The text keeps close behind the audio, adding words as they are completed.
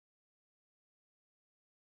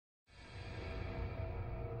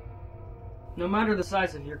No matter the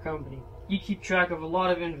size of your company, you keep track of a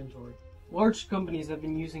lot of inventory. Large companies have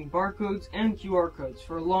been using barcodes and QR codes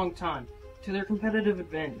for a long time to their competitive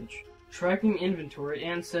advantage. Tracking inventory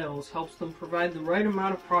and sales helps them provide the right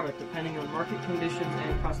amount of product depending on market conditions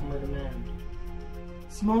and customer demand.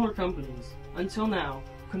 Smaller companies, until now,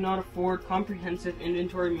 could not afford comprehensive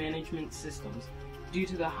inventory management systems due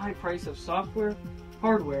to the high price of software,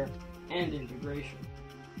 hardware, and integration.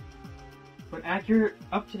 But accurate,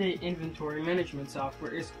 up-to-date inventory management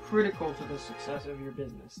software is critical to the success of your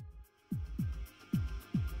business.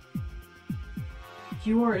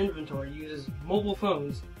 QR Inventory uses mobile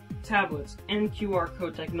phones, tablets, and QR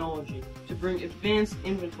code technology to bring advanced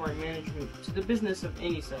inventory management to the business of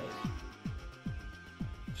any size.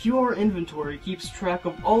 QR Inventory keeps track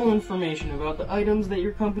of all information about the items that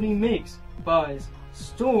your company makes, buys,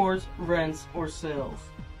 stores, rents, or sells.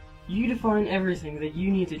 You define everything that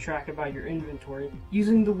you need to track about your inventory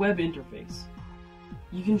using the web interface.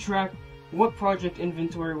 You can track what project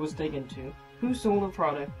inventory was taken to, who sold a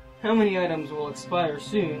product, how many items will expire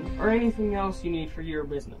soon, or anything else you need for your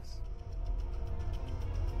business.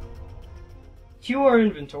 QR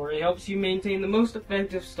Inventory helps you maintain the most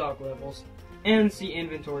effective stock levels and see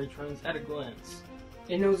inventory trends at a glance.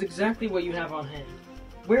 It knows exactly what you have on hand,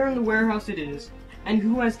 where in the warehouse it is, and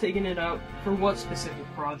who has taken it out for what specific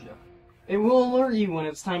project. It will alert you when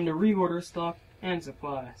it's time to reorder stock and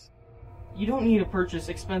supplies. You don't need to purchase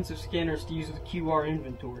expensive scanners to use with QR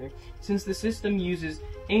Inventory, since the system uses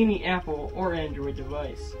any Apple or Android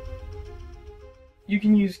device. You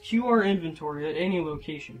can use QR Inventory at any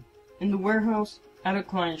location, in the warehouse, at a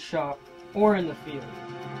client's shop, or in the field.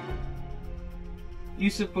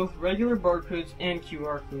 Use of both regular barcodes and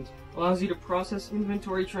QR codes allows you to process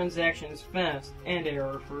inventory transactions fast and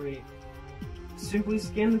error-free. Simply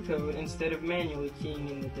scan the code instead of manually keying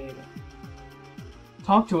in the data.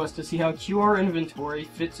 Talk to us to see how QR Inventory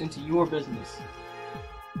fits into your business.